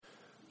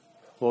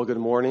Well, good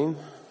morning.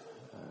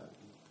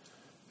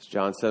 As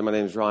John said, my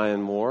name is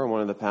Ryan Moore. I'm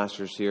one of the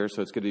pastors here,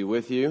 so it's good to be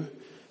with you.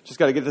 Just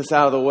got to get this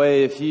out of the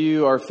way. If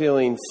you are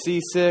feeling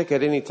seasick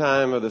at any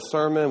time of the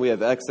sermon, we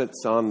have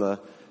exits on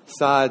the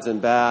sides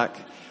and back.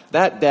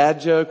 That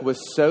dad joke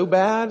was so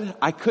bad,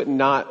 I could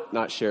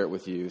not share it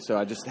with you, so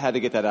I just had to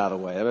get that out of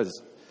the way. That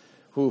was,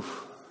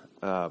 oof.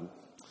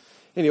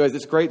 Anyways,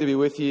 it's great to be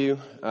with you.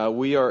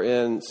 We are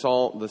in the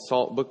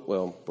Psalm book.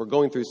 Well, we're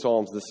going through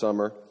Psalms this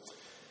summer.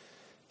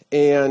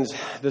 And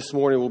this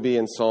morning we'll be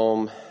in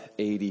Psalm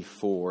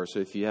 84. So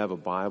if you have a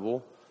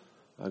Bible,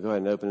 go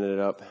ahead and open it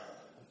up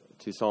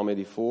to Psalm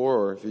 84.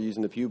 Or if you're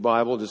using the Pew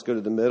Bible, just go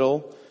to the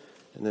middle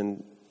and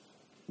then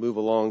move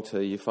along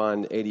till you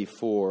find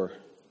 84.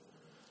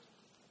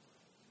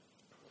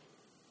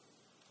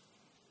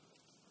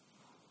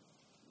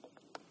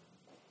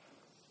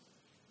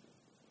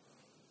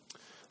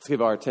 Let's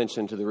give our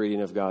attention to the reading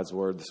of God's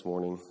Word this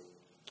morning.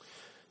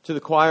 To the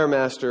choir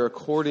master,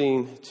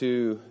 according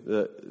to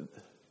the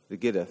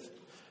Gittith,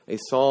 a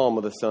psalm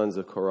of the sons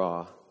of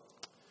Korah.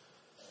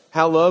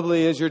 How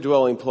lovely is your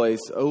dwelling place,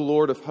 O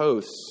Lord of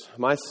hosts!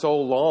 My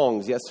soul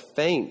longs, yes,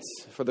 faints,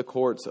 for the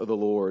courts of the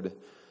Lord.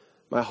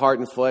 My heart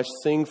and flesh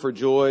sing for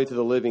joy to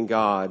the living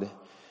God.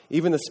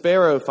 Even the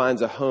sparrow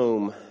finds a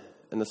home,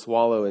 and the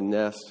swallow a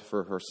nest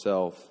for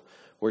herself,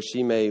 where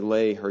she may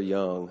lay her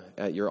young.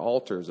 At your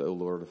altars, O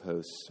Lord of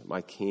hosts,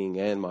 my King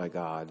and my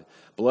God.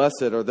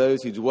 Blessed are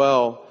those who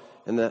dwell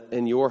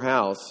in your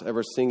house,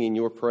 ever singing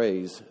your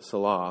praise,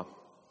 Salah.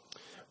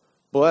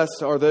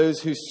 Blessed are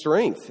those whose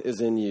strength is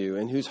in you,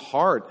 and whose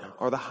heart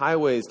are the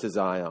highways to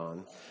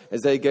Zion.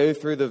 As they go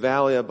through the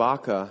valley of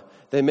Baca,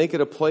 they make it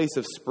a place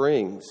of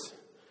springs.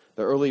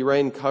 The early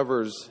rain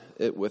covers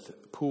it with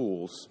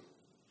pools.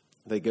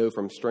 They go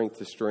from strength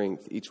to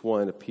strength. Each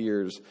one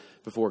appears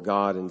before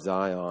God in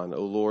Zion.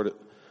 O Lord,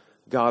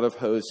 God of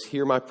hosts,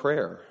 hear my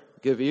prayer.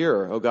 Give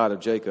ear, O God of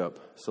Jacob,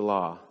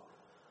 Salah.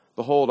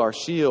 Behold our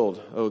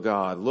shield, O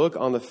God. Look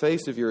on the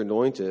face of your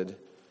anointed.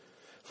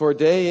 For a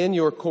day in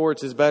your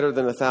courts is better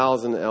than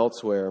 1,000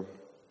 elsewhere.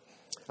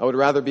 I would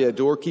rather be a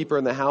doorkeeper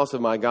in the house of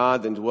my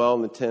God than dwell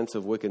in the tents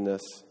of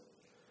wickedness.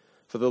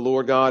 For the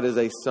Lord God is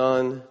a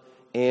sun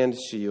and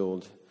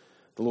shield.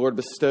 The Lord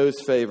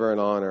bestows favor and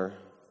honor.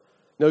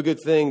 No good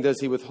thing does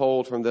he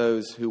withhold from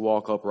those who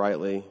walk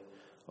uprightly.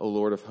 O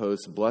Lord of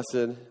hosts,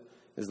 blessed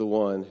is the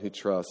one who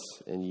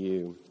trusts in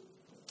you.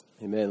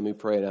 Amen. Let me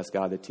pray and ask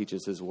God to teach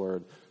us his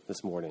word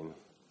this morning.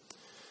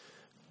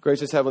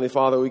 Gracious Heavenly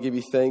Father, we give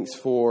you thanks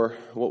for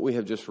what we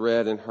have just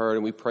read and heard,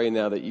 and we pray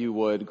now that you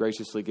would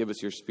graciously give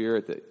us your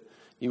Spirit, that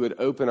you would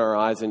open our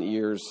eyes and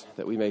ears,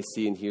 that we may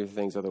see and hear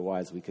things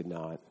otherwise we could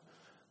not.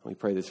 We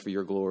pray this for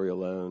your glory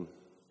alone.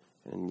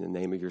 In the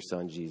name of your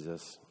Son,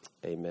 Jesus.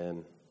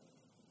 Amen.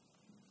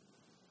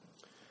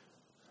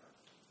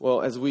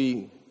 Well, as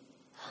we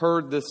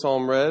heard this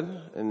psalm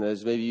read, and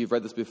as maybe you've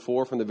read this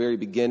before from the very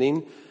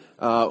beginning,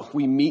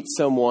 we meet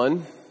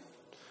someone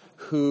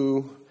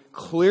who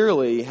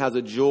clearly has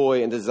a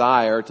joy and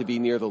desire to be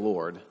near the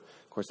Lord.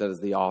 Of course, that is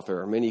the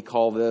author. Many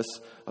call this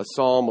a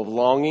psalm of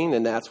longing,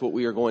 and that's what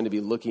we are going to be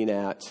looking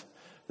at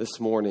this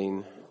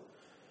morning.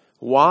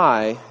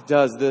 Why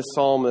does this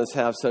psalmist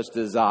have such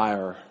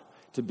desire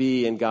to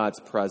be in God's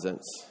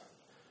presence?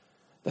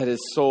 That his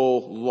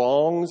soul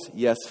longs,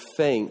 yes,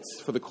 faints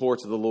for the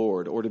courts of the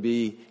Lord, or to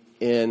be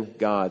in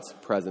God's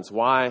presence.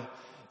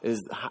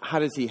 How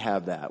does he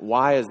have that?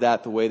 Why is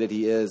that the way that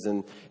he is?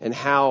 And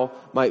how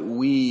might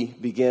we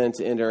begin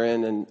to enter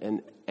in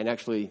and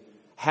actually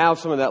have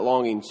some of that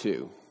longing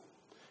too?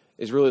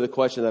 Is really the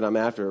question that I'm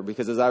after.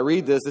 Because as I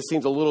read this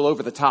seems a little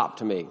over the top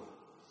to me.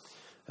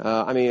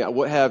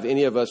 What have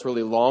any of us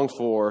really longed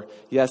for,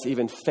 yes,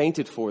 even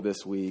fainted for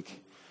this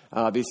week,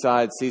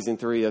 besides season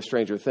 3 of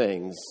Stranger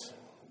Things?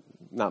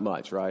 Not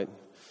much, right?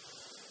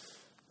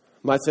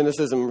 My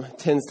cynicism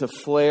tends to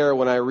flare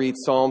when I read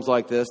psalms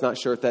like this. Not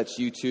sure if that's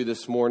you too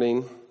this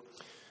morning.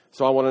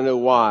 So I want to know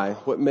why.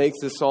 What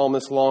makes this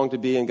psalmist long to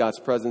be in God's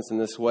presence in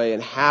this way?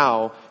 And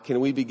how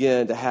can we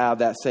begin to have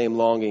that same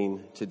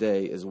longing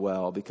today as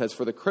well? Because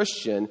for the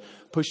Christian,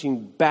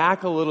 pushing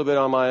back a little bit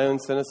on my own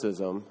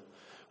cynicism,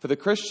 for the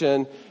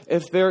Christian,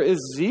 if there is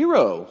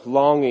zero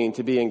longing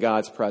to be in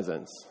God's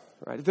presence,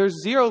 right? If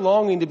there's zero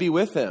longing to be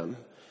with him,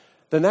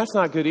 then that's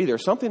not good either.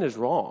 Something is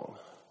wrong.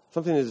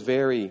 Something is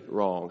very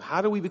wrong.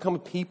 How do we become a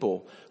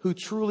people who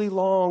truly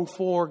long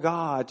for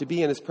God to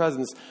be in his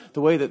presence the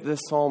way that this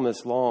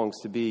psalmist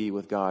longs to be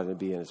with God and to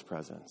be in his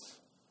presence?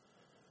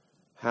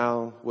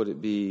 How would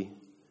it be?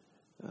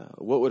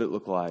 What would it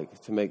look like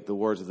to make the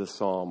words of this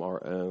psalm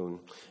our own?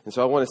 And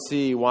so I want you to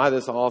see why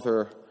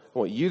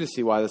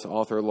this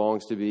author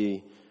longs to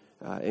be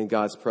in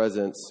God's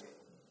presence,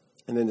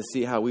 and then to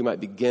see how we might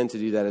begin to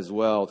do that as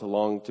well, to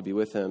long to be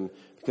with him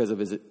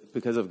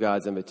because of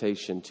God's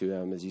invitation to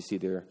him, as you see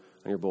there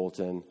on your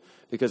bulletin,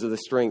 because of the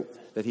strength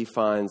that he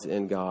finds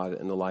in God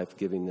and the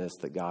life-givingness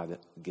that God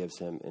gives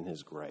him in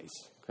his grace.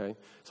 Okay,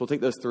 so we'll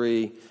take those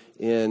 3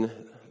 in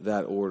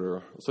that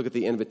order. Let's look at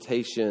the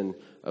invitation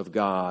of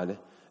God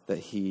that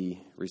he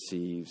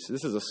receives.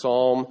 This is a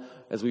psalm,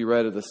 as we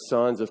read, of the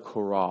sons of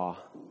Korah.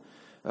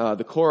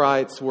 The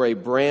Korahites were a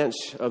branch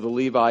of the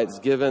Levites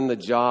given the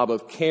job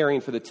of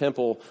caring for the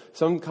temple.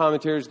 Some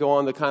commentators go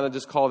on to kind of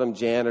just call them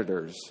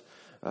janitors.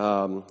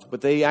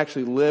 But they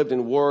actually lived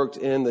and worked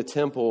in the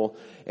temple.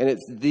 And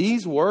it's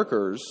these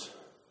workers,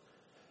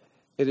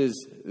 it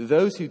is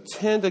those who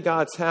tend to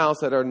God's house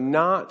that are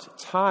not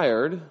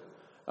tired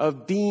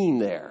of being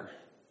there.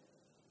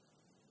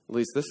 At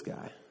least this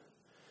guy.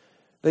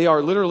 They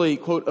are literally,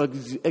 quote,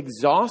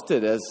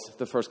 exhausted, as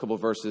the first couple of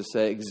verses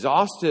say,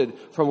 exhausted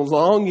from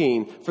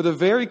longing for the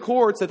very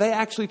courts that they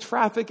actually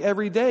traffic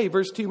every day.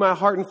 Verse 2, my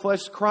heart and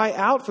flesh cry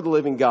out for the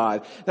living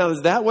God. Now,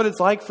 is that what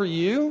it's like for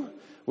you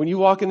when you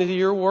walk into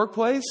your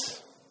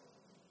workplace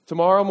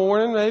tomorrow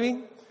morning, maybe?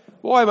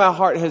 Boy, my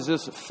heart has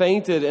just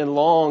fainted and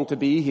longed to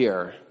be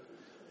here.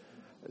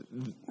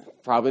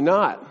 Probably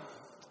not.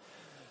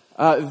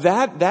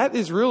 That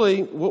is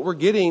really what we're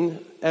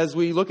getting as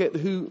we look at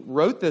who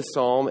wrote this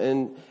psalm,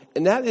 and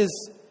that's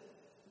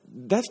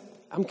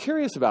I'm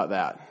curious about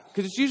that,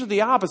 because it's usually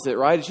the opposite,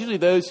 right? It's usually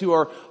those who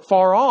are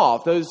far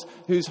off, those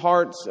whose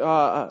hearts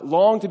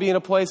long to be in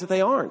a place that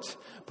they aren't.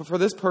 But for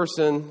this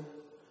person,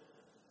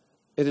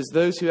 it is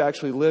those who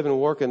actually live and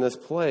work in this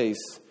place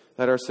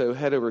that are so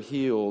head over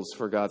heels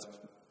for God's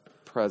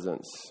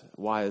presence.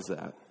 Why is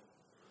that?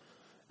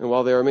 And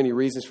while there are many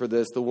reasons for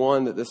this, the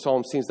one that this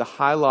psalm seems to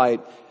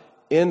highlight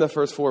in the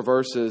first 4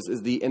 verses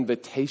is the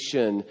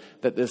invitation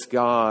that this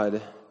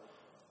God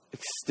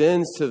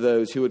extends to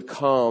those who would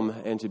come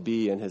and to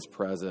be in his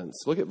presence.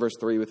 Look at verse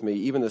 3 with me.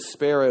 Even the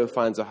sparrow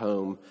finds a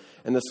home,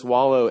 and the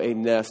swallow a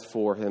nest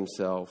for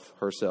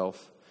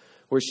herself,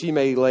 where she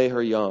may lay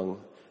her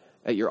young.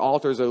 At your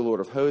altars, O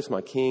Lord of hosts,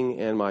 my King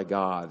and my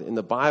God. In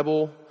the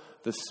Bible,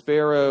 the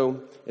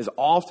sparrow is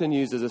often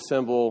used as a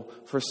symbol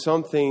for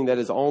something that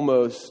is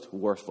almost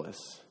worthless.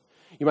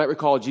 You might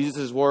recall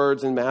Jesus'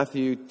 words in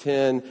Matthew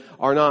 10,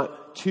 are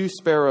not 2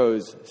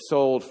 sparrows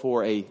sold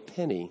for a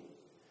penny?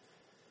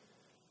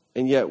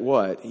 And yet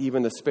what?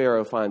 Even the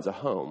sparrow finds a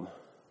home.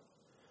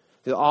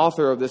 The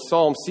author of this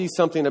psalm sees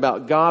something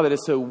about God that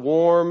is so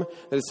warm,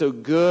 that is so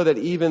good, that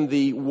even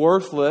the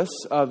worthless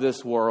of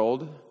this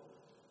world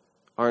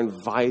are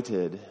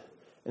invited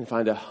and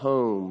find a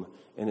home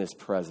in his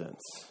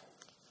presence.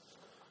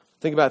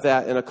 Think about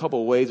that in a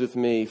couple of ways with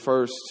me.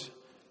 First,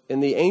 in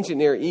the ancient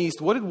Near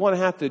East, what did one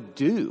have to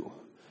do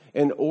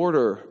in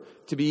order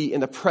to be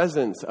in the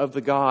presence of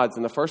the gods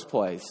in the first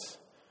place?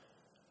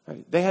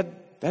 Right? They had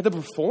to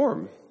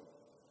perform.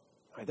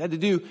 Right? They had to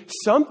do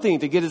something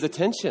to get his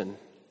attention.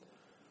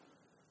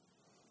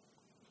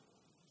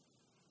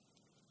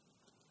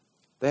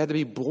 They had to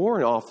be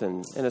born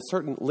often in a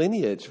certain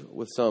lineage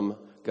with some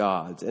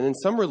gods. And in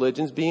some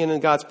religions, being in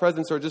God's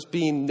presence or just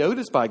being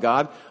noticed by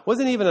God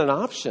wasn't even an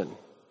option.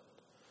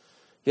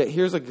 Yet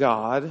here's a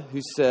God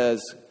who says,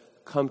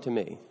 come to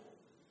me.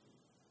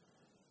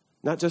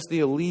 Not just the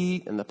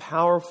elite and the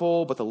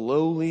powerful, but the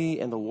lowly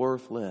and the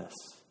worthless.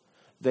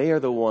 They are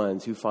the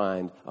ones who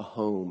find a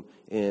home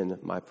in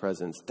my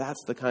presence.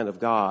 That's the kind of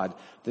God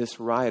this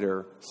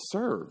writer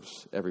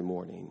serves every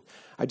morning.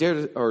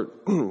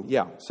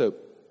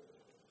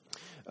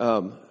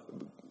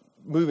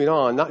 Moving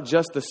on, not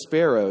just the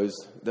sparrows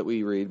that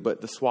we read,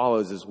 but the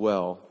swallows as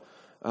well.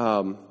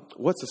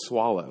 What's a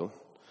swallow?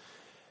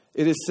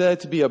 It is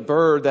said to be a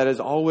bird that is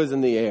always in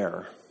the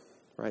air,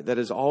 right? That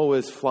is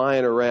always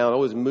flying around,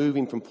 always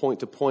moving from point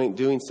to point,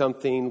 doing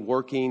something,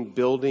 working,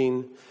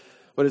 building.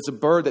 But it's a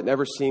bird that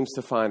never seems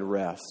to find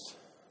rest.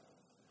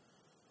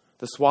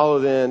 The swallow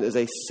then is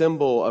a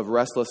symbol of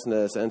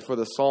restlessness, and for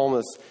the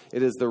psalmist,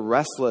 it is the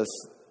restless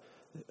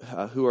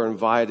who are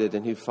invited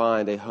and who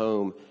find a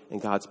home in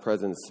God's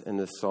presence in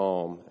this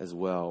psalm as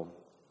well.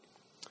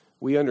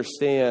 We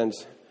understand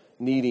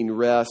needing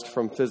rest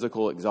from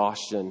physical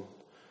exhaustion.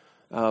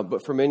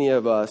 But for many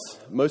of us,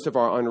 most of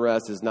our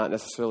unrest is not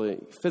necessarily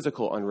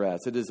physical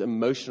unrest. It is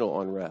emotional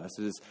unrest.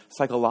 It is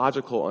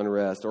psychological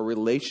unrest or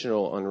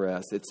relational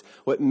unrest. It's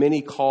what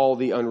many call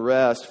the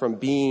unrest from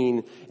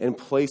being in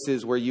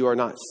places where you are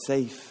not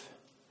safe,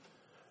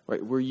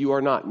 right? Where you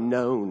are not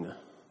known.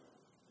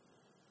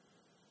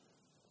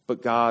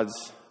 But God's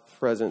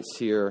presence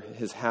here,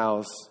 his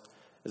house,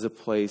 is a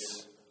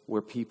place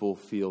where people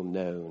feel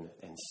known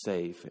and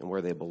safe and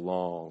where they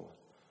belong.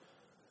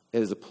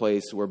 It is a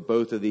place where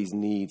both of these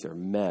needs are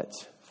met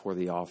for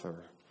the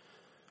author.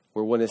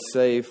 Where one is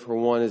safe, where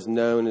one is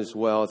known as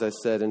well, as I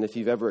said. And if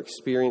you've ever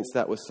experienced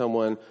that with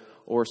someone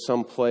or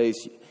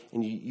someplace,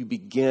 and you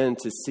begin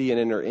to see and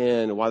enter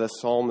in why the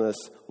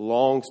psalmist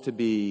longs to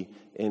be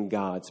in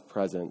God's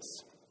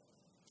presence.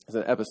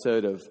 There's an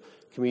episode of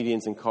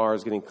Comedians in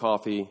Cars Getting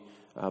Coffee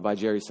by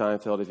Jerry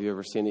Seinfeld. If you've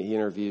ever seen it, he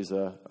interviews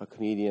a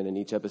comedian in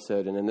each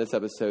episode. And in this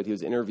episode, he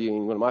was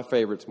interviewing one of my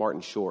favorites,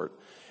 Martin Short.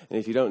 And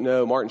if you don't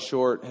know, Martin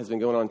Short has been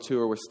going on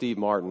tour with Steve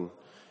Martin.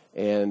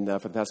 And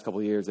for the past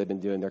couple of years, they've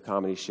been doing their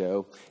comedy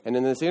show. And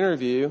in this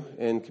interview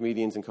in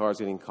Comedians in Cars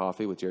Getting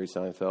Coffee with Jerry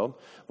Seinfeld,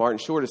 Martin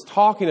Short is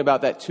talking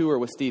about that tour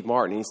with Steve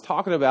Martin. He's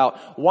talking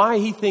about why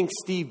he thinks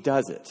Steve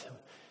does it.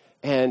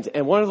 And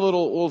one of the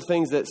little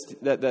things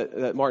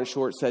that Martin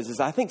Short says is,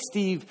 I think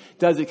Steve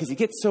does it because he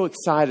gets so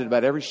excited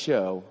about every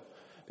show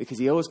because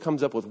he always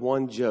comes up with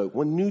one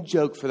new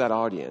joke for that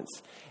audience.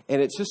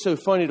 And it's just so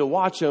funny to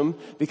watch him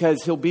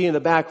because he'll be in the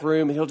back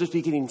room and he'll just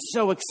be getting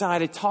so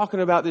excited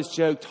talking about this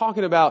joke,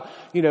 talking about,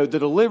 the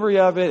delivery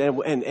of it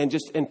and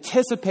just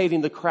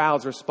anticipating the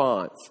crowd's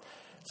response.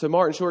 So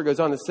Martin Short goes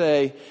on to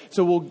say,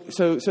 so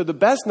the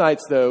best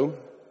nights though,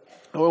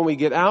 are when we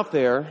get out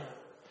there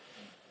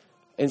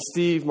and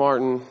Steve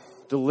Martin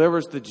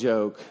delivers the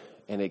joke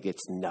and it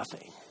gets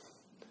nothing.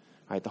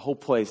 Right? The whole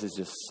place is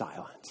just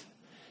silent.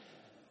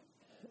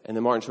 And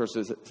then Martin Short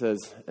says,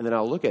 and then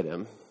I'll look at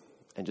him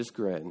and just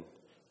grin. And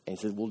he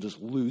says, we'll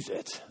just lose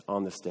it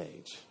on the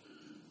stage.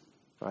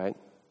 Right?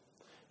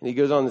 And he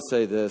goes on to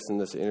say this in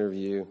this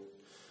interview,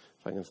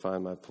 if I can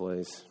find my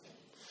place.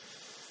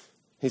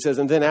 He says,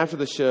 and then after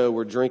the show,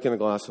 we're drinking a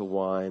glass of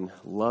wine,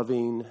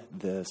 loving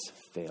this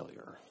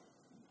failure.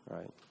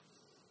 Right?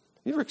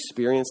 You ever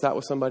experienced that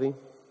with somebody?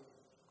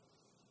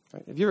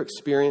 Right? Have you ever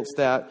experienced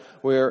that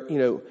where,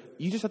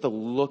 you just have to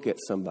look at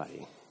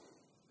somebody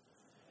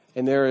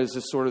and there is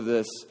just sort of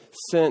this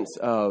sense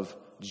of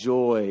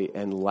joy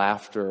and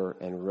laughter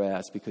and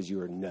rest because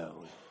you are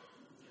known,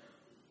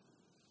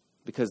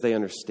 because they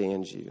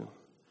understand you.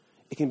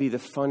 It can be the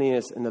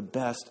funniest and the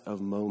best of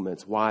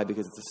moments. Why?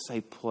 Because it's a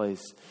safe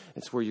place.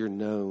 It's where you're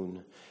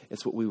known.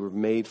 It's what we were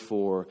made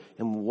for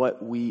and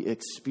what we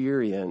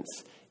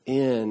experience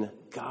in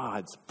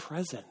God's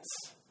presence.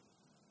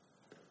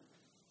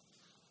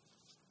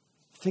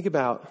 Think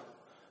about,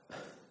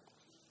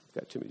 I've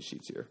got too many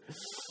sheets here.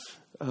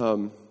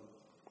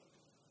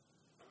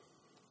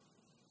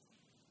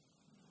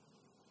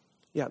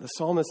 The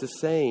psalmist is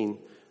saying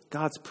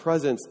God's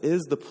presence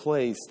is the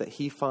place that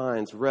he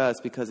finds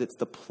rest because it's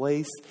the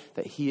place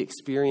that he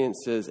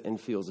experiences and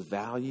feels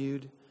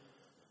valued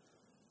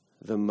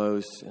the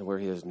most and where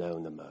he is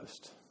known the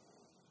most.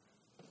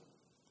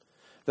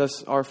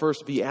 Thus, our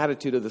first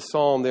beatitude of the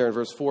psalm there in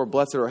verse 4,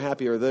 blessed or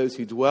happy are those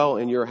who dwell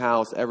in your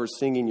house, ever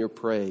singing your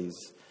praise.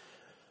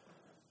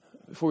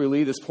 Before we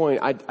leave this point,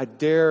 I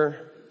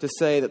dare to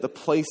say that the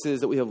places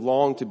that we have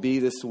longed to be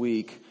this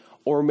week,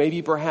 or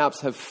maybe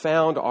perhaps have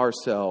found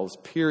ourselves,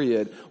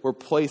 were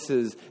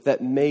places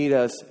that made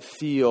us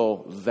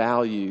feel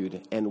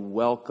valued and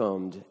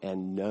welcomed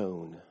and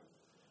known.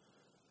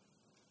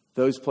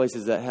 Those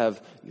places that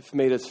have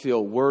made us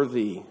feel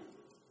worthy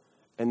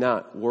and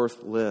not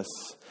worthless.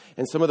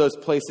 And some of those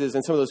places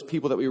and some of those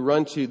people that we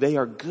run to, they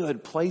are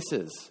good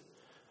places.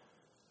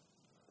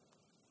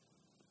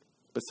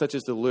 But such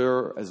is the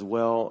lure as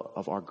well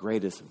of our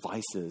greatest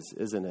vices,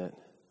 isn't it?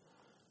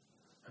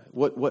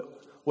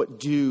 What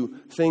do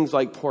things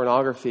like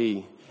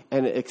pornography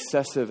and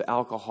excessive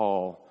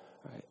alcohol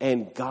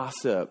and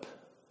gossip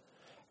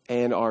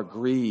and our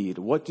greed,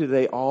 what do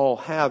they all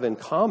have in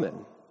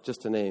common?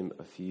 Just to name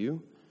a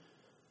few.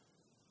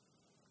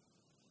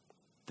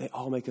 They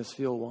all make us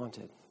feel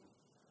wanted.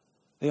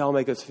 They all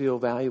make us feel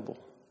valuable.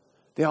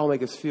 They all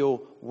make us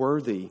feel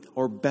worthy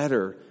or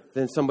better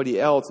than somebody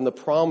else. And the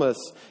promise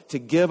to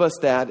give us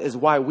that is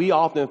why we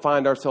often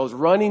find ourselves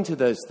running to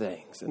those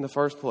things in the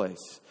first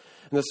place.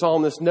 And the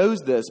psalmist knows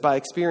this by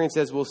experience,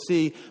 as we'll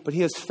see, but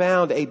he has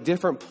found a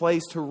different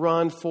place to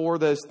run for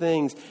those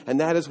things. And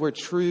that is where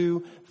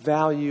true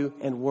value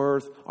and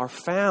worth are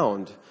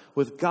found,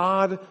 with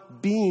God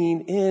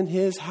being in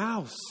his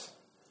house,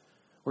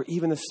 where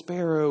even the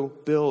sparrow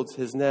builds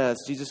his nest.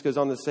 Jesus goes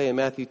on to say in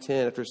Matthew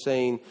 10, after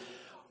saying,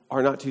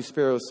 are not two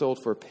sparrows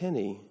sold for a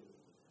penny,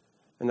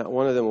 and not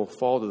one of them will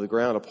fall to the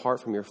ground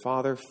apart from your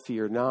Father?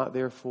 Fear not,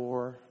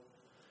 therefore,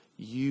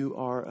 you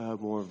are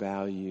of more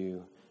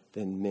value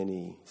than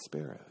many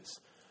sparrows.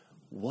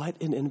 What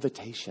an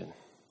invitation.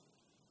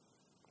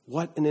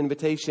 What an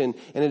invitation.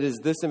 And it is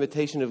this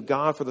invitation of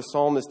God for the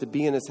psalmist to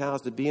be in his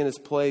house, to be in his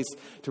place,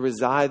 to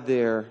reside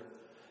there,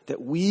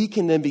 that we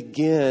can then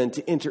begin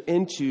to enter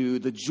into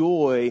the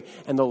joy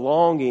and the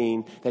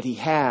longing that he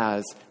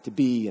has to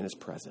be in his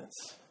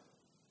presence.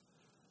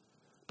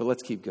 But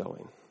let's keep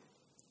going.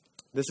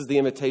 This is the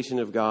invitation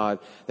of God,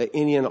 that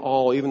any and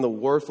all, even the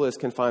worthless,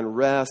 can find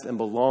rest and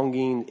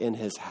belonging in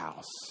his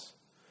house.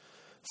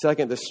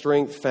 Second, the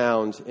strength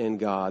found in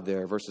God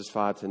there, verses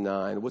 5 to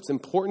 9. What's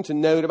important to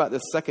note about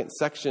this second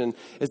section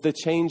is the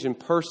change in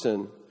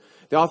person.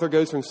 The author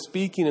goes from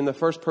speaking in the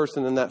first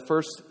person in that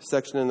first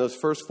section, in those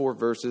first 4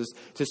 verses,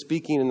 to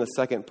speaking in the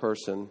second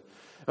person.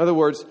 In other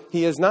words,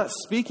 he is not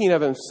speaking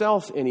of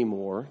himself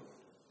anymore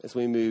as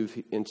we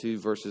move into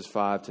verses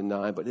 5 to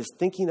 9, but is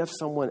thinking of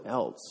someone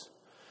else.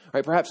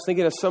 Right? Perhaps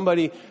thinking of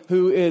somebody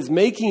who is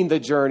making the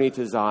journey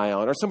to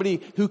Zion, or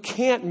somebody who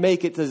can't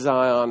make it to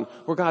Zion,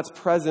 where God's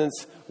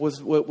presence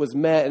was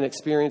met and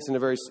experienced in a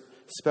very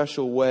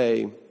special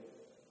way,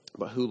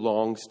 but who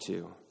longs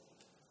to.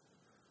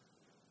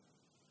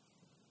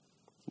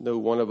 No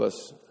one of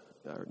us,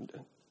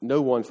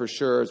 no one for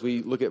sure, as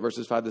we look at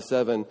verses 5 to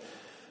 7,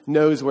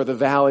 knows where the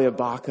valley of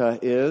Baca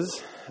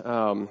is,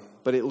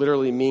 but it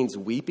literally means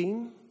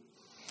weeping.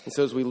 And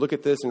so as we look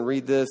at this and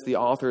read this, the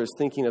author is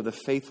thinking of the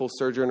faithful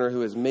sojourner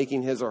who is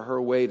making his or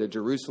her way to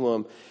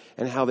Jerusalem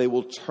and how they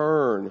will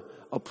turn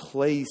a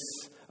place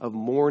of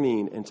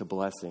mourning into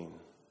blessing.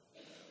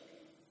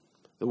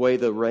 The way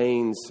the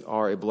rains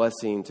are a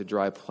blessing to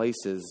dry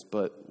places,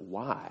 but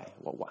why?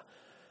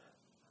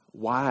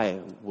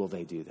 Why will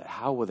they do that?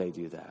 How will they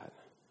do that?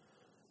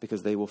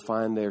 Because they will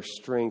find their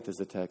strength, as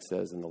the text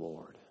says, in the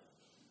Lord.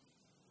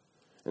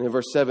 And in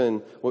verse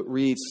 7, what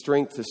reads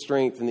strength to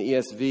strength in the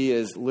ESV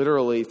is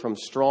literally from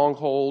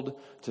stronghold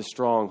to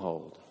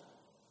stronghold.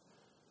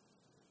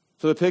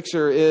 So the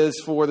picture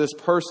is for this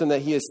person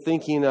that he is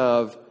thinking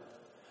of,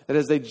 that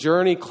as they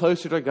journey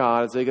closer to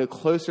God, as they go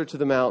closer to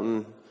the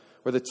mountain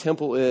where the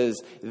temple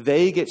is,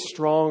 they get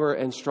stronger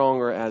and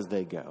stronger as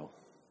they go.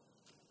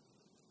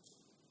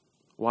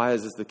 Why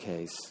is this the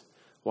case?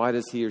 Why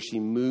does he or she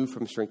move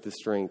from strength to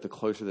strength the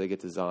closer they get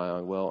to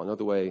Zion? Well,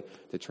 another way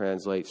to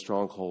translate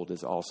stronghold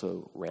is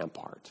also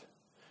rampart.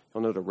 You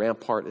all know what a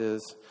rampart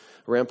is?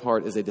 A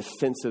rampart is a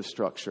defensive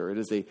structure. It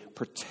is a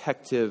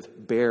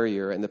protective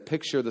barrier. And the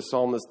picture the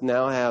psalmist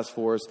now has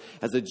for us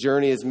as the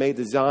journey is made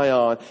to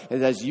Zion,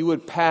 and as you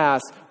would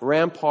pass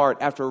rampart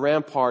after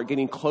rampart,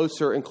 getting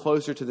closer and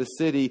closer to the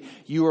city,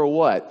 you are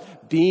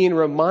what? Being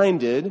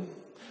reminded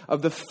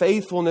of the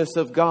faithfulness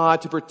of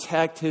God to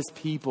protect his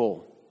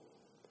people,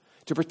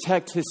 to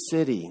protect his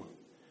city,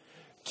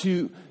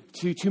 to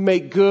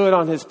make good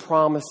on his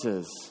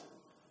promises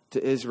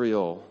to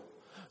Israel.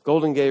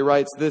 Golden Gay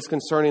writes this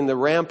concerning the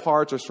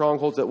ramparts or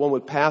strongholds that one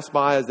would pass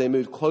by as they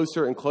move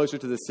closer and closer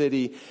to the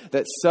city,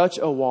 that such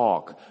a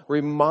walk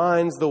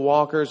reminds the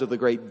walkers of the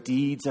great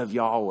deeds of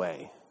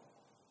Yahweh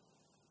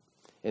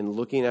in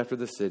looking after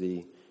the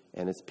city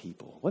and its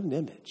people. What an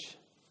image.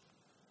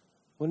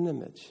 What an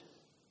image.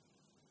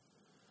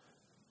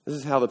 This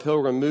is how the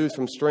pilgrim moves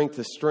from strength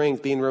to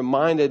strength, being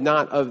reminded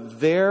not of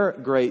their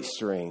great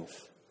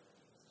strength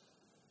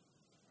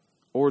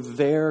or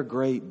their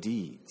great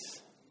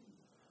deeds,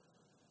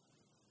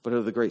 but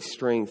of the great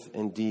strength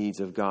and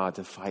deeds of God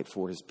to fight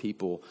for his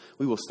people.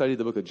 We will study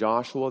the book of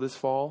Joshua this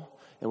fall,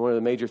 and one of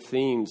the major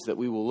themes that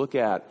we will look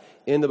at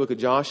in the book of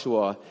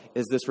Joshua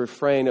is this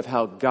refrain of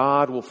how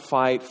God will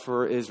fight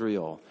for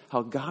Israel,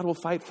 how God will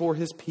fight for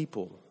his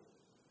people.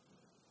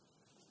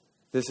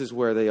 This is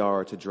where they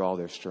are to draw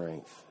their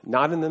strength,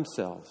 not in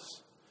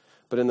themselves,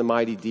 but in the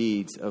mighty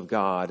deeds of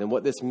God. And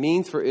what this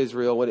means for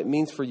Israel, what it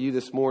means for you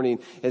this morning,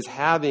 is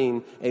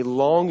having a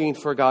longing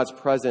for God's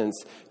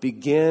presence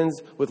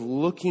begins with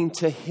looking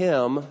to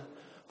him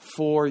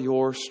for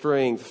your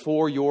strength,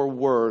 for your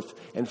worth,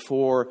 and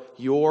for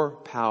your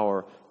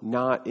power,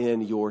 not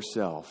in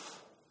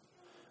yourself.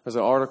 There's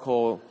an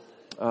article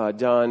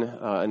done,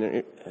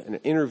 an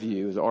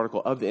interview, there's an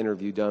article of the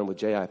interview done with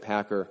J.I.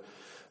 Packer,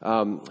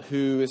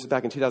 who is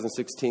back in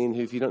 2016,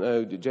 who, if you don't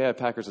know, J.I.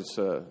 Packer is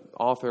an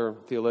author,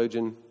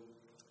 theologian,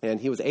 and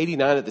he was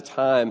 89 at the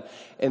time.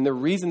 And the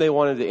reason they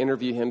wanted to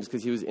interview him is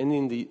because he was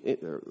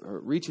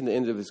reaching the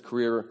end of his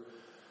career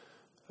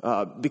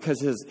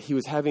because he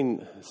was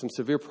having some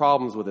severe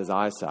problems with his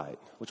eyesight,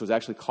 which was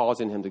actually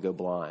causing him to go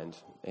blind.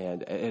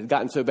 And it had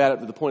gotten so bad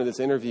up to the point of this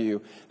interview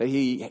that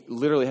he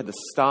literally had to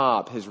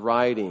stop his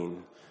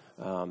writing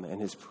and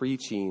his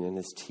preaching and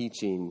his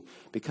teaching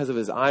because of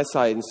his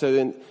eyesight. And so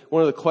then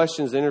one of the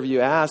questions the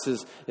interview asks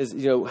is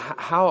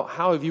how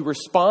have you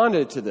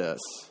responded to this?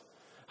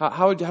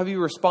 How have you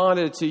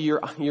responded to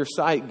your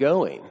sight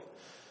going?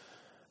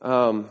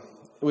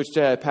 Which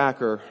J.I.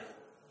 Packer,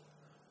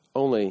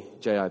 only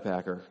J.I.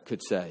 Packer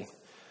could say,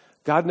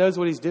 God knows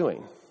what he's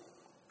doing.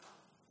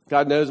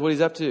 God knows what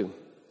he's up to.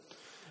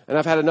 And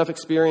I've had enough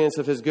experience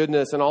of his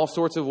goodness in all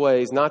sorts of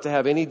ways not to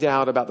have any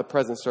doubt about the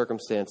present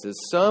circumstances.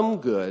 Some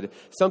good,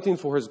 something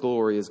for his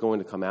glory is going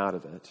to come out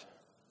of it.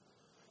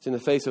 It's in the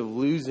face of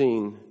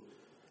losing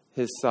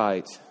his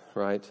sight,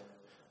 right?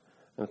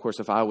 And of course,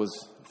 if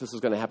this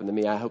was going to happen to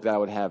me, I hope that I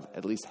would have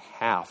at least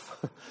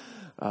half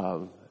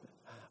of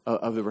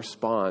the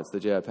response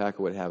that J.I.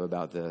 Packer would have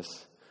about this.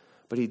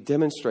 But he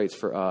demonstrates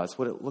for us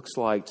what it looks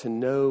like to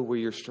know where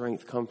your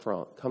strength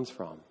comes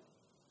from.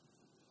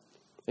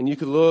 And you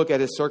could look at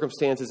his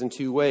circumstances in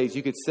two ways.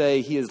 You could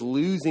say he is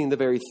losing the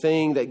very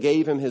thing that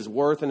gave him his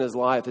worth in his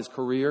life, his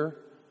career,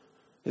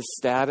 his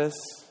status,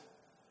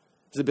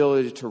 his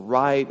ability to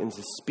write and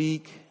to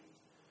speak.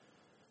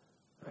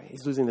 Right?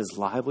 He's losing his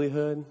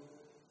livelihood,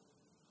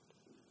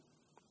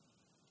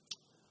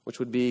 which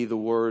would be the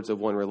words of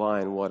one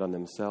relying what on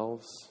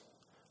themselves,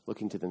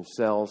 looking to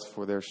themselves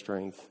for their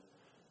strength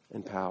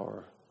and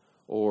power.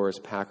 Or as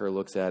Packer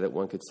looks at it,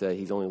 one could say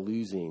he's only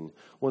losing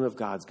one of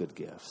God's good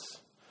gifts.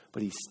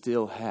 But he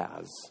still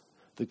has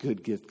the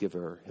good gift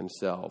giver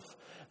himself.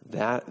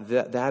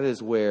 That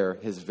is where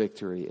his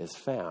victory is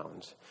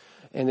found.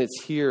 And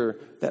it's here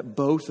that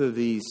both of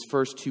these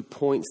first 2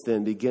 points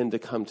then begin to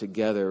come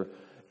together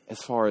as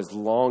far as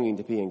longing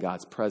to be in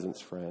God's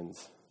presence,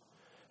 friends.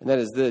 And that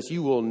is this: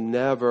 you will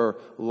never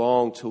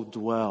long to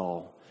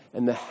dwell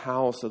in the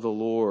house of the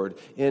Lord,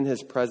 in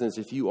his presence,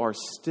 if you are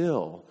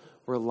still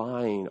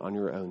relying on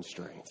your own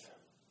strength.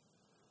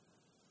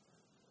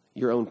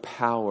 your own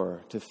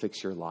power to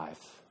fix your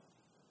life,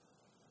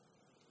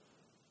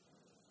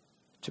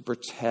 to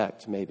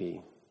protect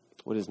maybe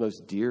what is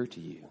most dear to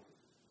you,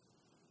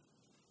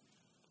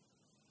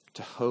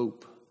 to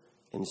hope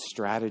in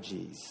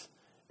strategies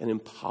and in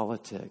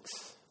politics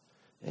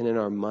and in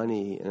our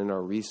money and in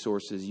our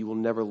resources. You will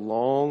never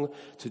long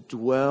to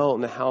dwell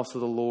in the house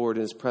of the Lord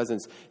in His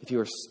presence if you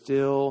are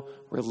still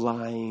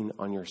relying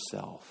on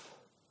yourself.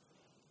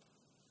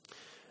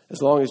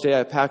 As long as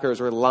J.I. Packer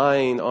is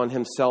relying on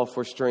himself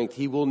for strength,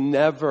 he will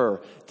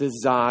never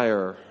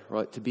desire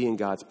to be in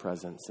God's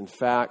presence. In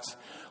fact,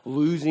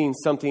 losing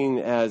something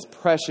as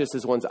precious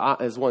as one's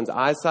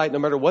eyesight, no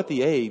matter what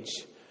the age,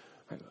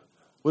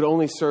 would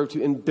only serve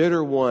to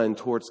embitter one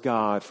towards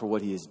God for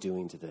what He is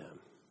doing to them.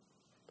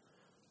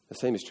 The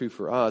same is true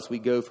for us. We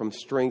go from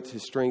strength to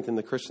strength in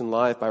the Christian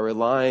life by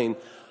relying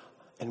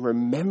and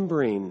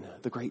remembering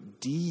the great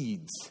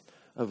deeds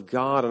of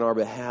God on our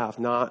behalf,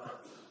 not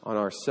on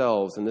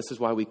ourselves. And this is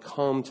why we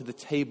come to the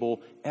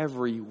table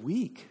every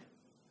week.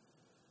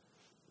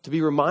 To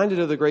be reminded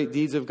of the great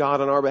deeds of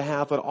God on our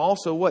behalf, but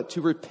also what?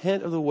 To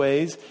repent of the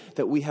ways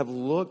that we have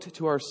looked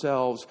to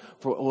ourselves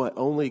for what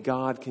only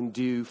God can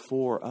do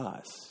for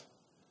us.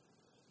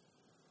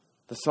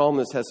 The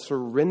psalmist has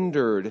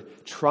surrendered,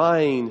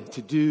 trying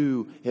to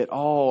do it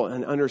all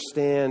and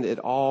understand it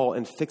all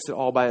and fix it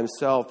all by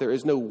himself. There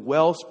is no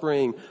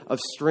wellspring of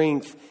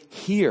strength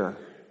here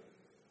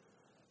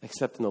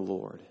except in the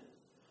Lord.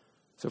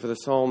 So for the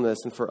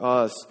psalmist and for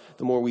us,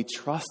 the more we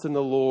trust in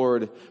the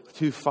Lord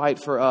to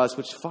fight for us,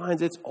 which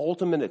finds its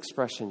ultimate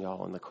expression,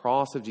 y'all, in the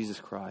cross of Jesus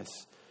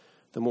Christ,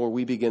 the more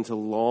we begin to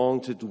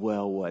long to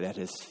dwell, at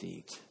His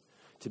feet,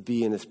 to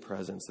be in His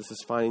presence. This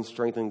is finding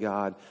strength in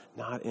God,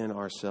 not in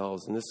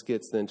ourselves. And this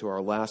gets then to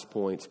our last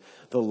point,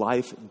 the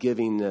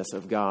life-givingness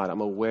of God.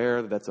 I'm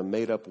aware that that's a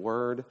made-up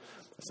word.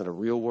 It's not a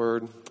real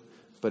word,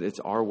 but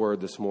it's our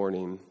word this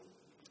morning.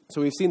 So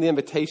we've seen the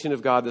invitation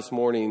of God this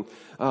morning,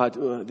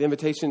 the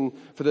invitation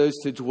for those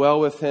to dwell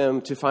with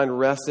Him, to find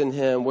rest in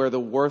Him where the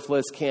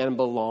worthless can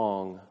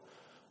belong.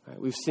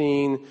 We've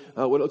seen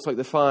what it looks like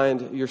to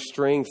find your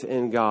strength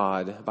in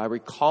God by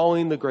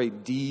recalling the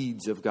great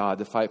deeds of God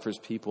to fight for His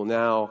people.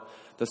 Now,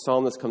 the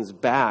psalmist comes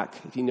back,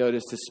 if you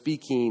notice, to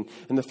speaking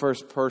in the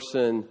first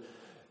person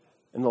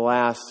in the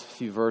last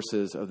few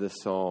verses of this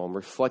psalm,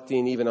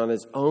 reflecting even on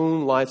his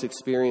own life's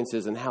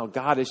experiences and how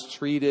God has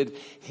treated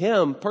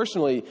him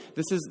personally.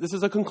 This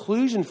is a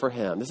conclusion for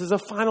him. This is a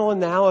final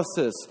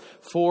analysis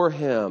for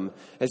him.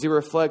 As he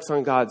reflects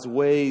on God's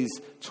ways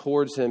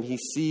towards him, he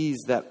sees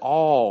that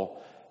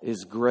all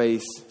is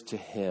grace to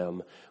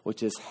him,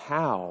 which is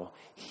how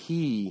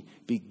he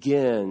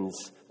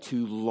begins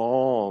to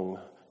long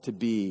to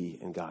be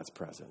in God's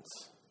presence.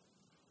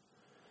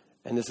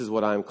 And this is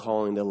what I'm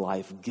calling the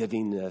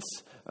life-givingness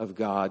of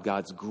God,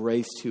 God's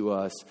grace to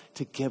us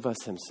to give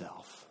us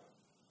Himself.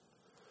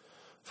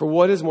 For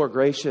what is more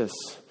gracious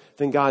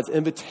than God's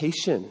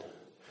invitation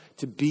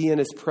to be in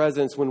His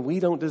presence when we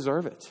don't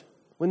deserve it?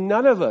 When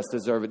none of us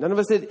deserve it. None of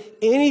us did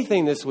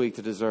anything this week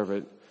to deserve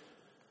it,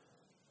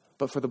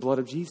 but for the blood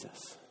of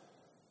Jesus.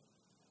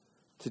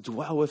 To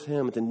dwell with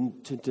Him,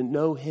 to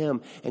know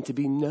Him, and to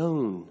be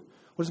known.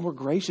 What is more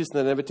gracious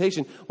than an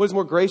invitation? What is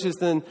more gracious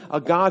than a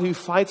God who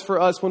fights for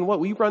us when what?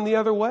 We run the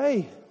other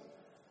way.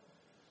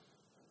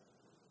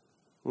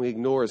 When we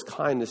ignore His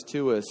kindness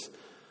to us,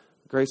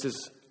 grace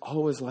is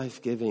always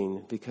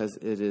life-giving because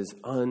it is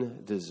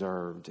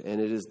undeserved.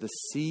 And it is the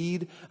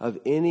seed of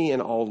any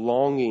and all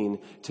longing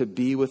to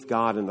be with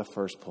God in the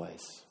first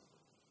place.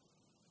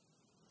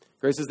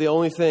 Grace is the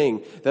only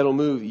thing that will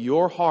move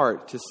your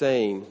heart to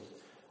saying,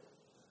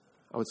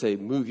 I would say,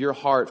 move your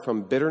heart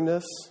from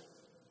bitterness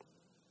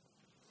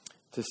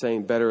to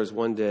saying better is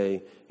one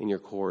day in your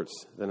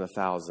courts than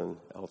 1,000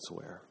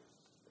 elsewhere.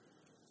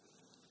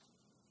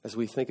 As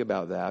we think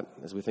about that,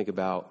 as we think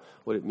about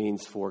what it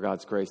means for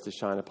God's grace to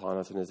shine upon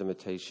us in His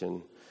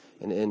invitation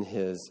and in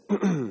His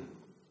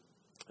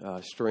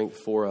strength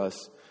for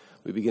us,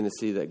 we begin to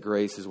see that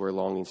grace is where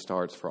longing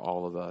starts for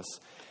all of us.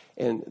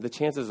 And the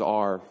chances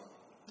are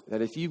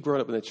that if you've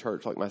grown up in the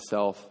church like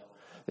myself,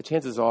 the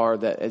chances are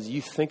that as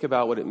you think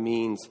about what it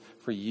means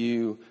for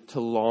you to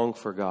long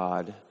for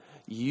God,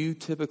 you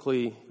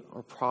typically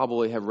or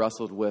probably have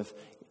wrestled with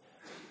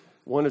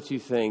one of two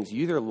things.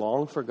 You either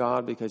long for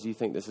God because you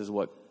think this is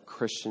what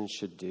Christians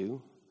should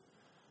do.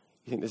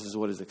 You think this is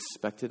what is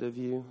expected of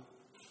you.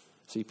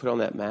 So you put on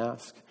that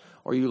mask.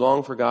 Or you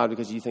long for God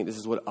because you think this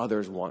is what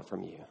others want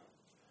from you.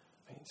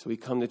 Right? So we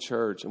come to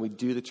church and we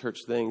do the church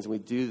things and we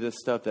do this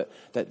stuff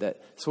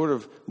that sort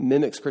of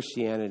mimics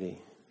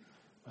Christianity.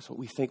 That's what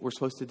we think we're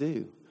supposed to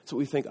do. That's what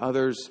we think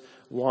others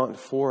want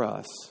for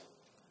us.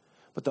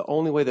 But the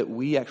only way that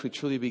we actually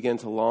truly begin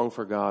to long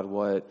for God,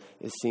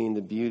 is seeing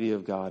the beauty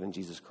of God in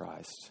Jesus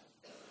Christ.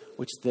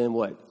 Which then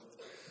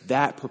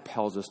that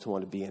propels us to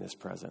want to be in His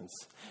presence.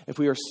 If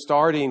we are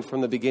starting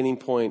from the beginning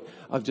point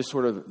of just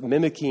sort of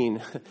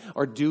mimicking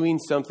or doing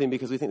something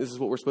because we think this is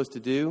what we're supposed to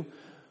do,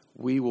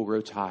 we will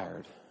grow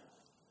tired.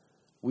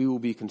 we will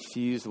be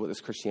confused what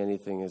this Christianity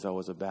thing is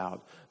always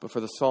about. But for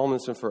the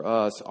psalmist and for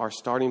us, our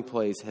starting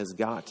place has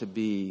got to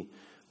be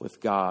with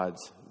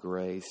God's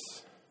grace.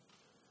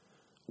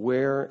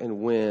 Where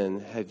and when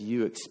have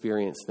you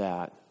experienced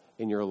that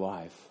in your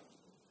life?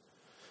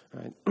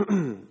 Right?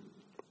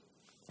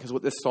 Because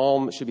what this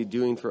psalm should be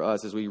doing for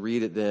us as we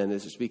read it then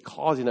is it should be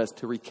causing us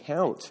to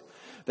recount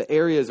the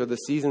areas or the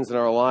seasons in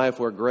our life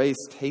where grace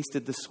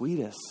tasted the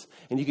sweetest.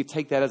 And you could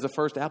take that as a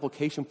first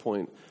application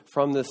point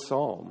from this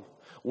psalm.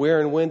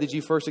 Where and when did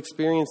you first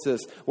experience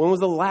this? When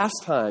was the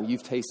last time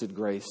you've tasted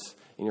grace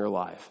in your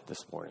life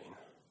this morning?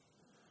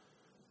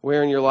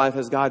 Where in your life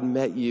has God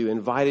met you,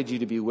 invited you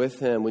to be with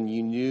him when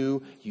you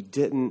knew you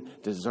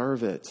didn't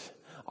deserve it?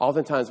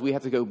 Oftentimes we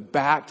have to go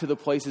back to the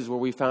places where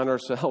we found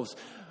ourselves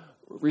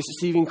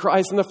receiving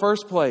Christ in the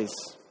first place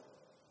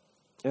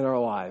in our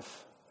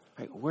life.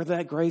 Right? Where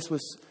that grace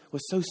was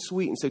so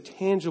sweet and so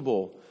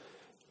tangible,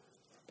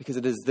 because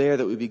it is there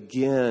that we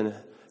begin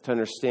to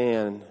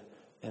understand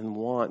and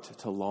want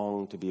to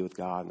long to be with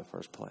God in the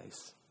first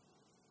place.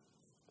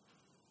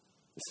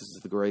 This is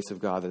the grace of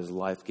God that is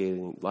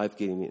life-giving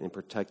and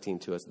protecting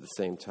to us at the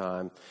same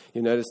time.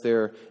 You notice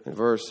there in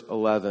verse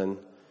 11,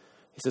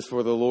 he says,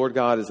 "For the Lord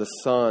God is a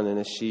sun and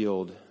a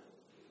shield."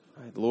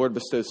 Right? The Lord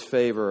bestows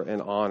favor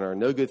and honor.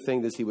 No good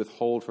thing does he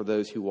withhold for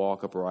those who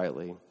walk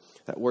uprightly.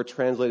 That word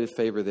translated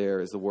favor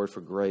there is the word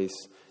for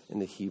grace in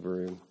the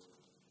Hebrew.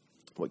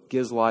 What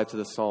gives life to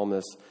the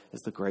psalmist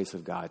is the grace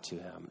of God to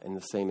him. And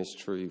the same is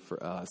true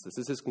for us. This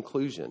is his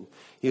conclusion.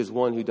 He is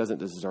one who doesn't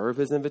deserve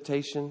his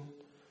invitation,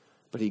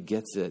 but he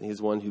gets it. He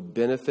is one who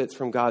benefits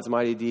from God's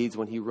mighty deeds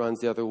when he runs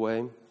the other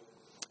way.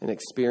 And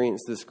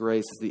experience this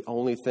grace is the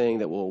only thing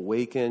that will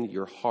awaken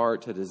your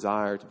heart to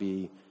desire to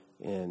be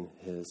in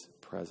his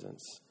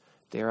presence.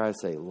 Dare I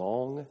say,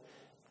 long,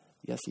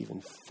 yes,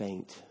 even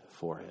faint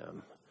for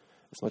him.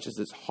 As much as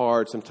it's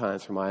hard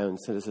sometimes for my own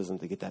cynicism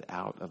to get that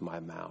out of my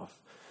mouth.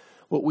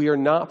 What we are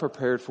not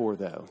prepared for,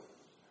 though,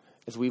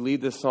 as we lead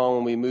this song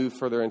and we move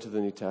further into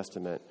the New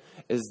Testament,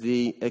 is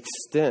the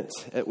extent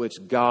at which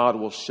God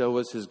will show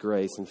us his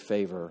grace and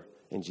favor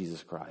in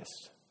Jesus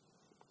Christ.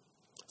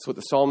 It's what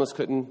the psalmist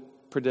couldn't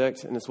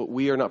predict, and it's what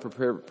we are not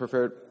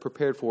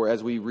prepared for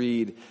as we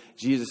read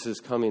Jesus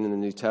is coming in the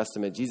New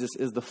Testament. Jesus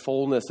is the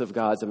fullness of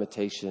God's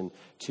invitation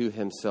to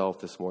himself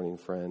this morning,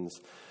 friends.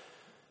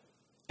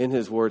 In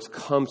his words,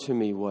 "Come to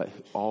me,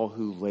 all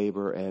who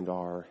labor and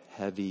are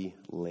heavy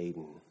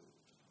laden,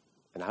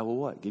 and I will"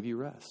 what? "Give you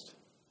rest."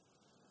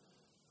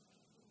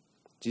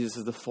 Jesus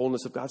is the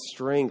fullness of God's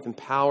strength and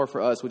power for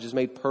us, which is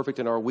made perfect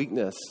in our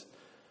weakness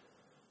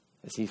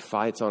as he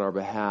fights on our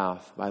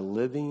behalf by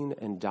living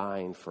and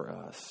dying for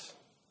us.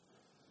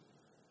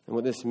 And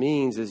what this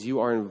means is you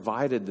are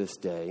invited this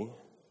day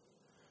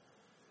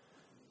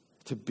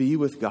to be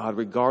with God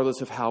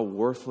regardless of how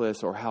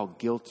worthless or how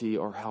guilty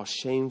or how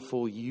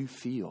shameful you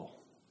feel.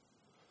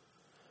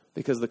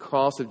 Because the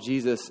cross of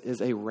Jesus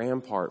is a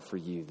rampart for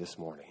you this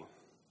morning.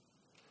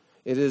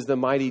 It is the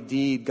mighty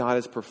deed God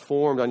has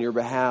performed on your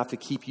behalf to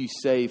keep you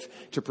safe,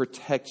 to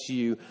protect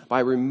you by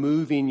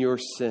removing your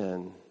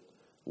sin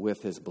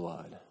with his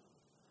blood.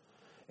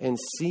 And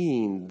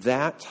seeing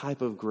that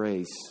type of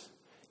grace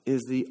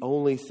is the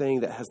only thing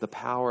that has the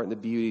power and the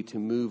beauty to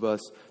move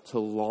us to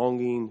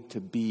longing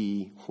to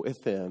be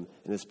with him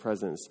in his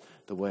presence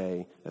the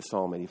way that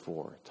Psalm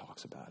 84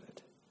 talks about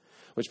it.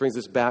 Which brings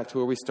us back to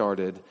where we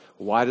started.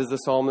 Why does the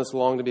psalmist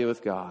long to be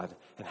with God?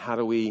 And how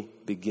do we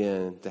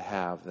begin to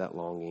have that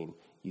longing?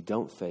 You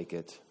don't fake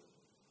it.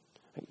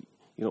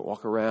 You don't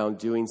walk around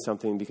doing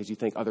something because you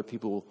think other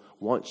people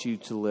want you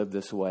to live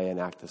this way and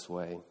act this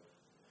way.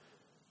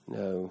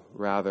 No,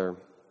 rather,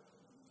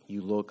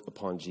 you look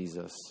upon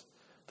Jesus,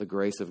 the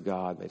grace of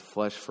God made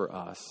flesh for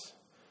us,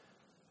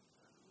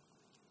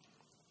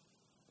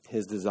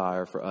 his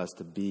desire for us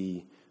to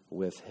be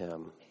with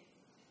him.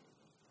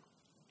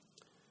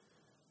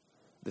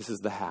 This is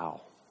the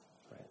how,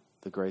 right?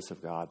 The grace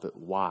of God. But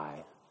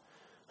why?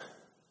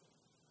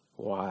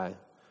 Why?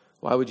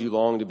 Why would you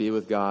long to be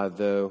with God,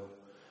 though?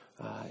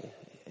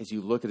 As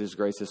you look at his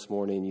grace this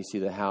morning, you see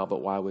the how,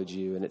 but why would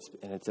you? And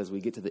it's as we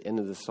get to the end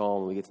of the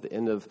psalm, we get to the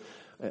end of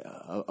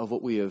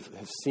what we have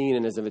seen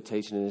in his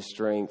invitation and his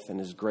strength and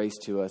his grace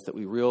to us, that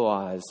we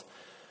realize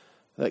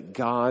that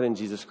God in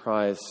Jesus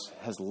Christ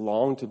has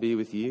longed to be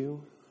with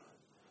you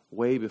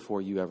way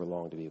before you ever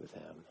longed to be with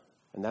him.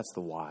 And that's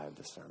the why of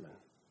this sermon.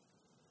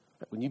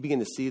 When you begin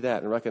to see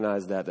that and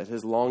recognize that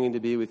his longing to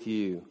be with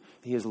you,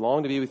 he has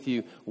longed to be with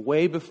you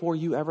way before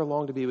you ever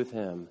longed to be with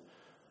him.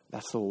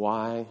 That's the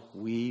why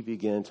we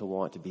begin to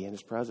want to be in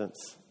his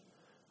presence.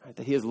 Right?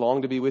 That he has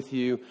longed to be with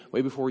you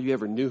way before you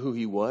ever knew who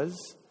he was,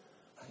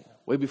 right?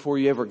 Way before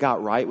you ever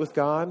got right with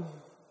God,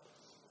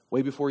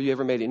 way before you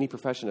ever made any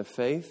profession of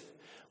faith,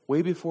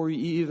 way before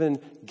you even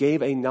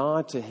gave a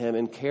nod to him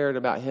and cared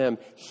about him.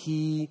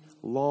 He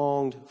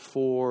longed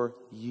for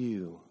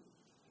you.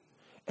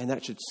 And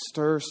that should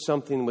stir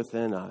something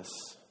within us.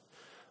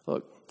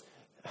 Look,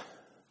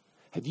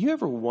 have you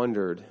ever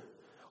wondered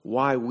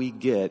why we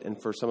get,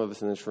 and for some of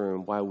us in this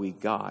room, why we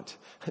got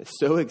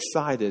so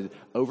excited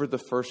over the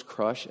first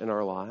crush in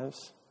our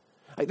lives?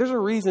 Like, there's a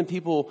reason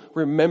people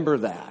remember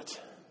that.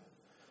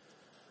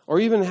 Or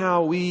even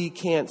how we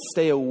can't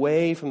stay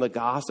away from the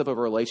gossip of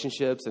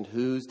relationships and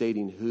who's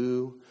dating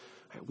who.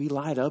 We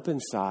light up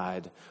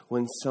inside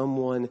when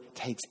someone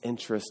takes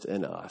interest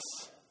in us.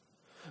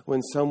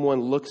 When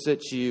someone looks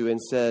at you and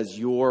says,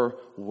 you're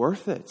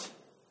worth it.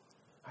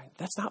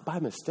 That's not by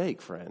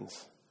mistake,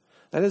 friends.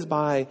 That is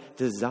by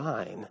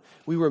design.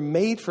 We were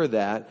made for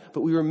that,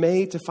 but we were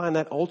made to find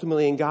that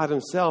ultimately in God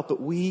himself,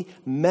 but we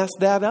messed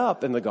that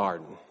up in the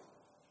garden.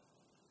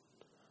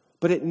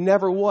 But it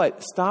never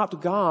what?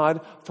 Stopped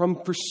God from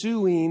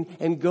pursuing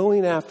and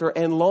going after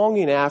and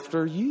longing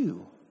after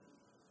you.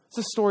 It's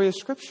the story of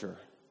Scripture.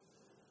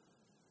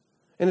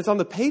 And it's on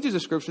the pages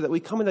of Scripture that we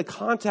come into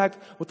contact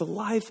with the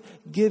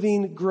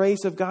life-giving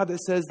grace of God that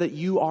says that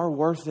you are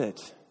worth it.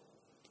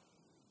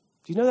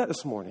 Do you know that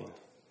this morning?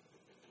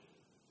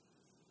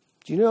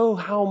 Do you know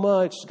how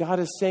much God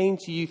is saying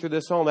to you through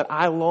this song that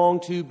I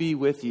long to be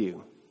with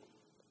you?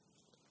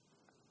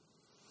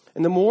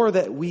 And the more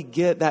that we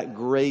get that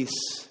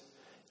grace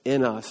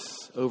in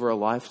us over a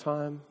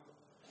lifetime,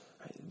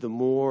 the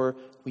more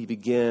we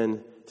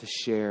begin to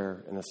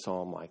share in a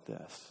psalm like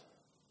this.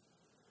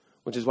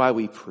 Which is why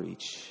we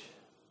preach.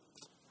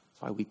 It's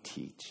why we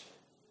teach.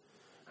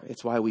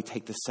 It's why we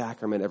take the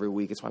sacrament every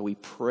week. It's why we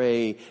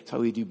pray. It's why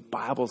we do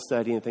Bible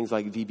study and things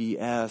like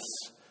VBS.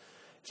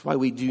 It's why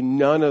we do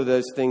none of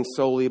those things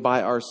solely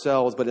by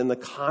ourselves, but in the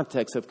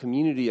context of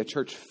community, a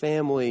church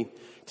family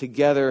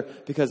together,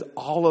 because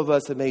all of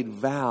us have made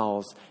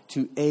vows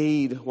to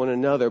aid one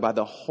another by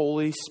the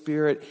Holy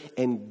Spirit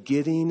and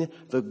getting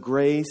the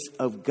grace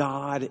of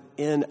God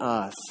in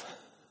us.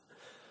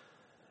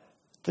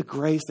 The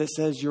grace that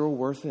says you're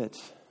worth it.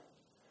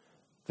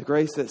 The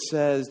grace that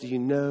says, do you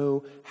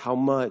know how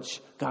much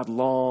God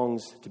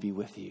longs to be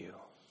with you?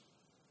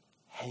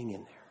 Hang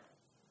in there.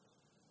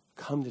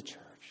 Come to church.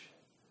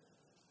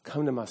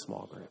 Come to my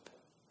small group.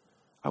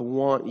 I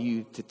want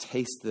you to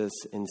taste this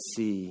and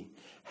see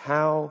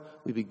how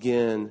we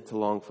begin to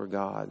long for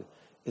God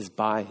is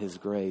by his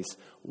grace.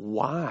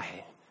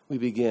 Why we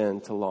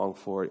begin to long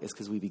for it is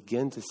because we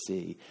begin to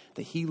see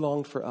that he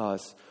longed for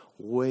us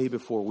way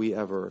before we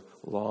ever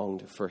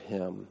longed for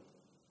him.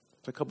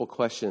 So a couple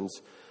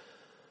questions.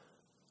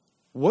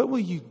 What will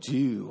you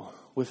do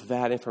with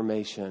that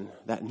information,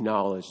 that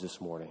knowledge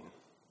this morning?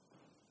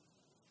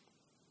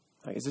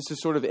 Is this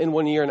just sort of in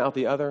one ear and out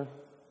the other?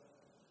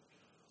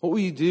 What will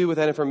you do with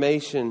that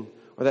information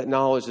or that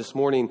knowledge this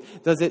morning?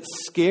 Does it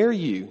scare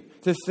you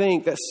to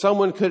think that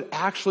someone could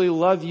actually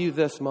love you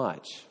this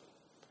much?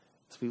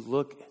 As we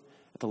look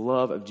at the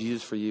love of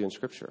Jesus for you in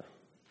Scripture.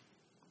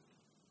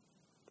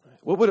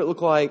 What would it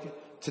look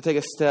like to take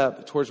a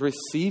step towards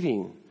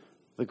receiving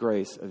the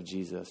grace of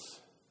Jesus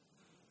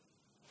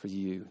for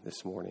you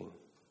this morning?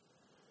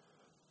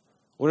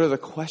 What are the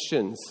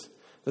questions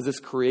does this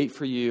create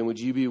for you? And would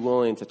you be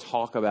willing to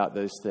talk about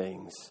those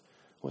things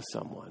with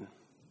someone?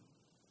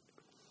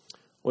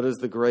 What does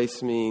the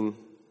grace mean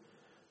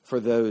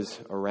for those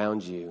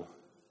around you?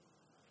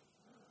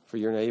 For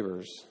your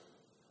neighbors?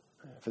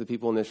 For the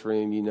people in this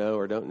room you know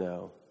or don't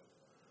know?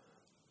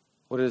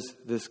 What does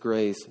this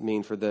grace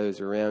mean for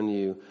those around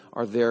you?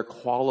 Are there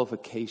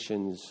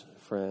qualifications,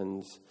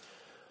 friends,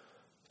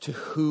 to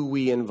who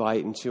we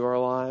invite into our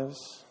lives?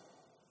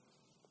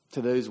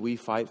 To those we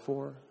fight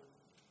for?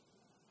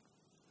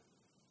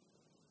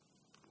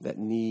 That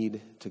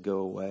need to go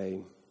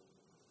away?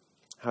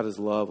 How does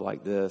love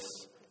like this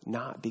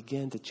not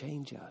begin to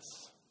change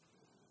us?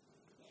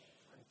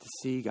 To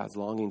see God's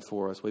longing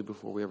for us way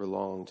before we ever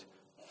longed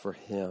for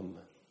him.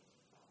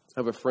 I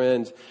have a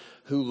friend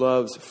who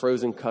loves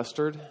frozen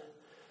custard,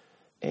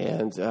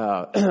 and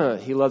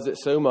he loves it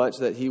so much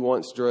that he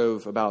once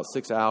drove about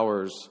 6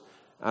 hours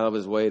out of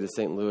his way to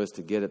St. Louis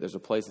to get it. There's a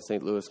place in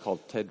St. Louis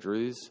called Ted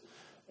Drew's,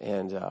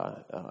 and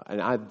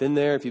I've been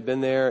there. If you've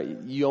been there,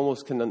 you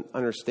almost can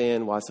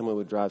understand why someone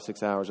would drive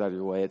 6 hours out of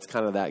your way. It's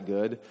kind of that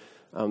good.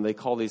 They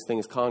call these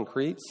things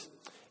concretes.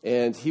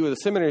 And he was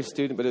a seminary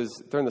student, but it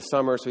was during the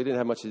summer, so he didn't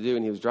have much to do.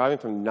 And he was driving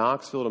from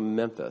Knoxville to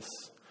Memphis.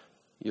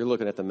 You're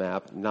looking at the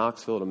map,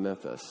 Knoxville to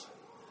Memphis.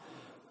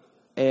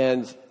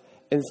 And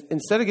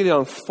instead of getting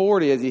on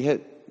 40 as he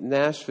hit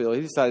Nashville, he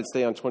decided to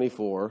stay on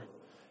 24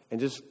 and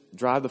just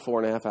drive the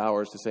 4.5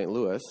 hours to St.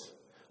 Louis,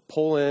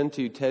 pull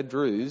into Ted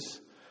Drew's,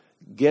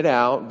 get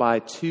out, buy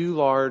 2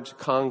 large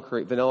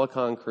vanilla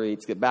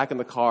concretes, get back in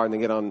the car, and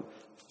then get on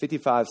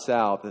 55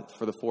 South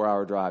for the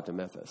 4-hour drive to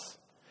Memphis.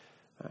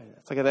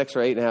 It's like an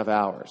extra 8.5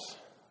 hours.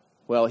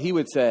 Well, he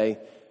would say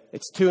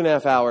it's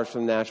 2.5 hours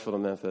from Nashville to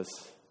Memphis.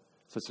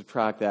 So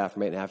subtract that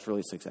from 8.5, it's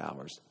really 6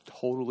 hours.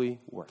 Totally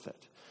worth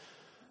it.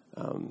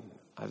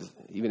 I was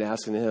even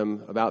asking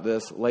him about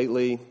this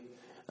lately.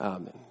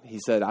 He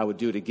said I would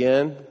do it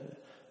again.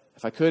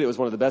 If I could, it was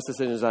one of the best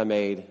decisions I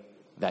made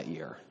that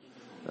year.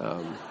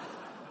 I'm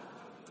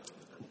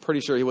pretty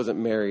sure he wasn't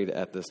married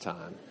at this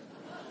time.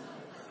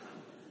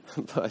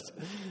 But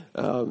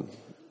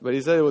But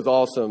he said it was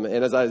awesome.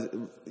 And as I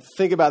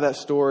think about that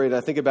story and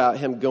I think about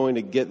him going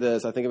to get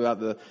this, I think about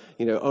the,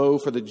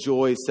 for the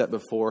joy set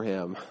before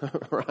him,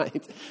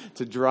 right?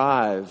 To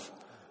drive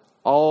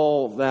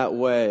all that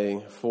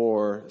way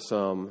for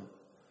some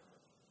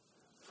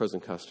frozen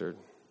custard.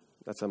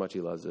 That's how much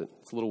he loves it.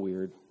 It's a little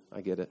weird.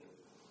 I get it.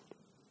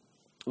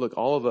 Look,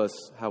 all of us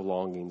have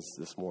longings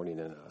this morning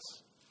in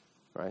us,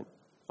 right?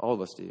 All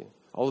of us do.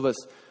 All of us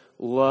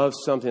love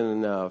something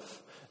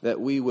enough that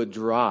we would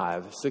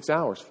drive 6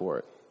 hours for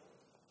it.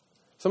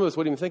 Some of us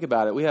wouldn't even think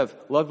about it. We have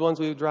loved ones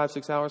we would drive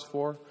 6 hours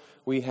for.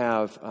 We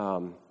have,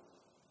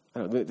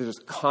 there's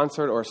a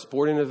concert or a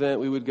sporting event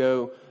we would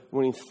go, we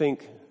wouldn't even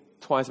think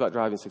twice about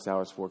driving 6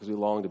 hours for because we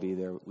longed to be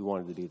there. We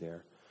wanted to be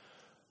there.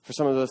 For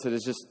some of us, it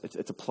is just,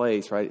 it's a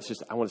place, right? It's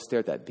just, I want to stare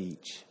at that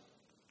beach.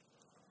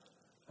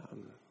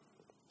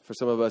 For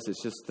some of us,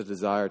 it's just the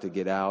desire to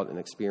get out and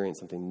experience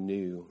something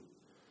new.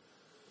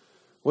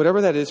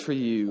 Whatever that is for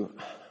you,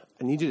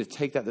 I need you to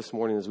take that this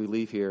morning as we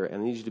leave here,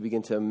 and I need you to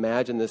begin to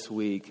imagine this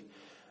week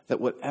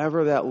that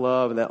whatever that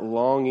love and that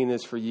longing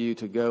is for you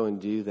to go and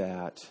do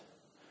that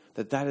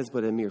is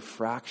but a mere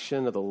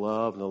fraction of the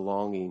love and the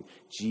longing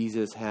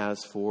Jesus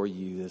has for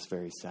you this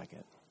very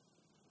second.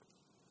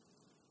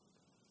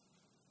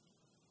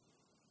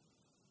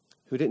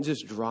 Who didn't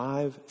just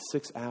drive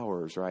 6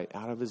 hours, right,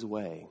 out of his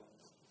way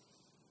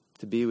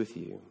to be with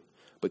you,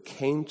 but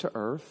came to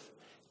earth,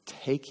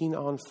 taking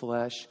on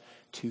flesh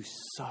to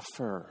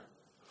suffer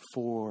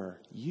for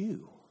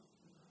you,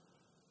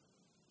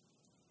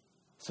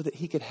 so that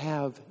he could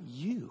have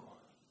you,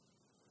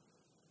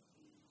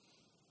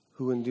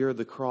 who endured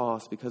the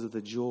cross because of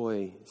the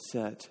joy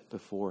set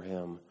before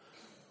him,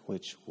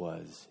 which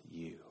was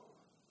you.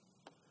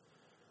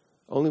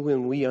 Only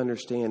when we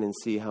understand and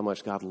see how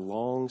much God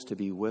longs to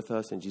be with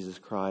us in Jesus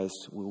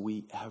Christ will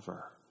we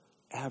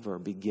ever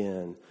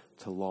begin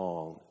to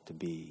long to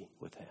be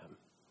with him.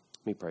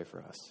 Let me pray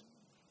for us.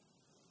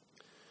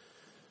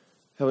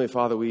 Heavenly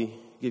Father, we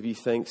give you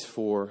thanks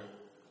for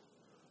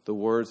the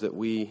words that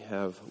we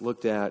have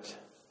looked at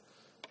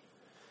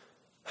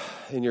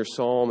in your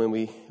psalm, and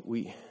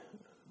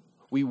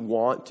we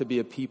want to be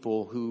a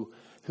people who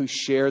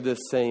share this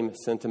same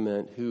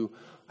sentiment, who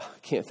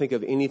can't think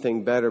of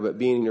anything better but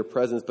being in your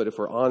presence. But if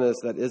we're honest,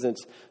 that isn't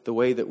the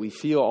way that we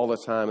feel all the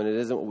time, and it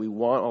isn't what we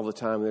want all the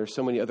time. There are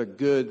so many other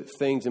good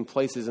things and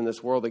places in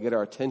this world that get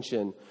our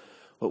attention.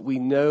 But we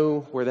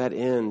know where that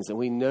ends, and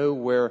we know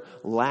where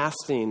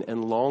lasting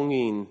and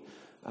longing,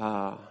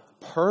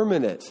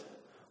 permanent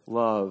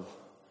love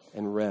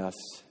and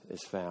rest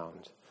is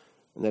found.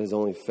 And that is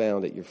only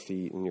found at your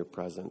feet in your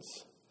presence.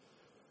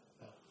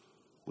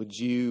 Would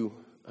you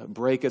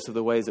break us of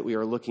the ways that we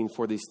are looking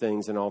for these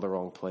things in all the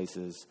wrong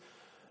places?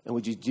 And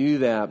would you do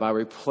that by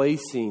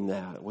replacing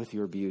that with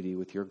your beauty,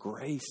 with your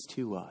grace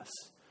to us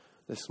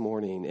this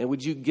morning? And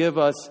would you give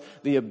us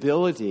the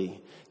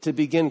ability to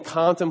begin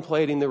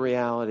contemplating the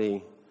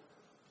reality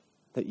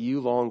that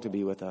you long to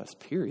be with us,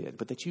 period,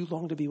 but that you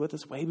long to be with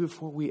us way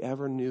before we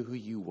ever knew who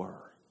you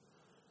were.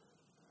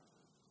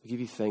 We give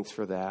you thanks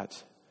for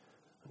that.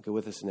 Go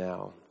with us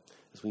now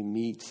as we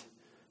meet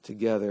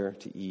together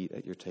to eat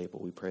at your table.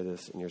 We pray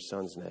this in your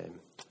Son's name.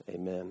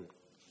 Amen.